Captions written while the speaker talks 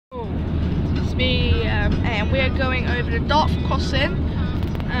and we're going over the Dartford crossing.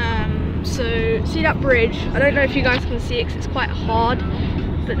 So see that bridge? I don't know if you guys can see it because it's quite hard,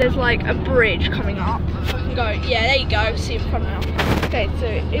 but there's like a bridge coming up. If I can go, yeah, there you go. See it in front now. Okay, so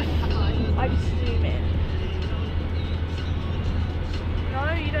if I just zoom in,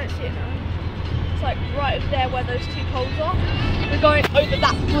 no, you don't see it now. It's like right over there where those two poles are. We're going over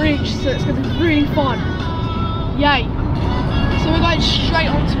that bridge, so it's going to be really fun. Yay! So we're going straight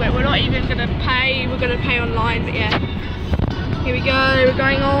onto it. We're not even going to pay. We're going to pay online, but yeah. Here we go. We're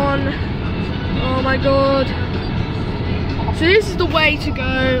going on. Oh my god. So this is the way to go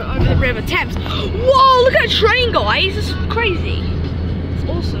over the River Thames. Whoa! Look at the train, guys. This is crazy. It's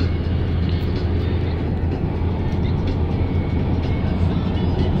awesome.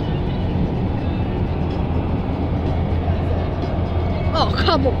 Oh,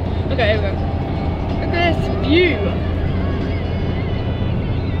 come on. Okay, here we go. Look at this view.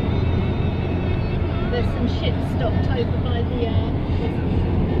 There's some shit stocked over by the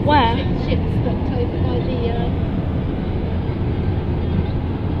Where? shit stocked over by the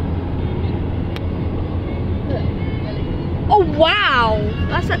Oh wow!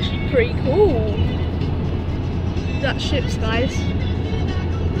 That's actually pretty cool. That ships, guys.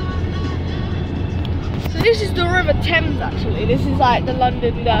 So this is the River Thames actually. This is like the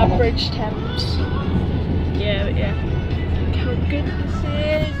London Bridge Thames. Yeah, but yeah. Look how good this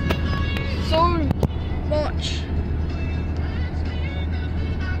is. So much.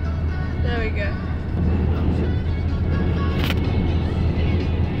 There we go.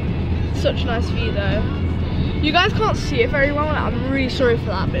 Such a nice view though. You guys can't see it very well, I'm really sorry for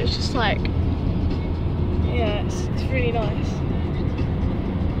that, but it's just like, yeah, it's really nice.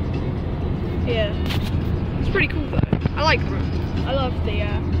 Yeah, it's pretty cool though. I like the room. I love the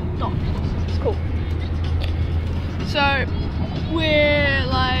dock. It's cool. So we're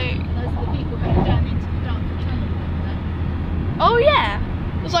like, those are the people going down into the Dartford tunnel. oh yeah,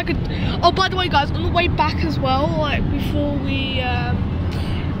 there's like a, oh by the way guys, on the way back as well, like before we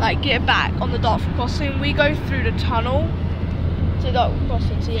like get back on the Dartford crossing, we go through the tunnel to the Dartford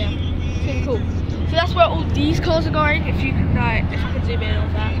crossing, so yeah, it's really cool. So that's where all these cars are going, if you can like, if I can zoom in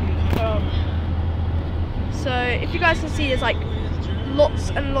on that. So if you guys can see, there's like lots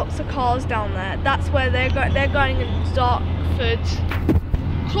and lots of cars down there. That's where they're going in Dartford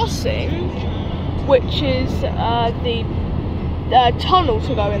crossing, which is the tunnel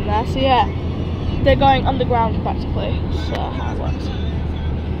to go in there, so yeah, they're going underground practically, so how it works.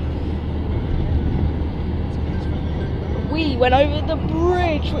 We went over the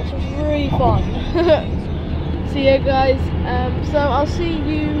bridge, which was really fun. So yeah guys, so I'll see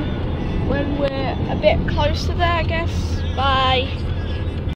you when we're a bit closer there, I guess. Bye.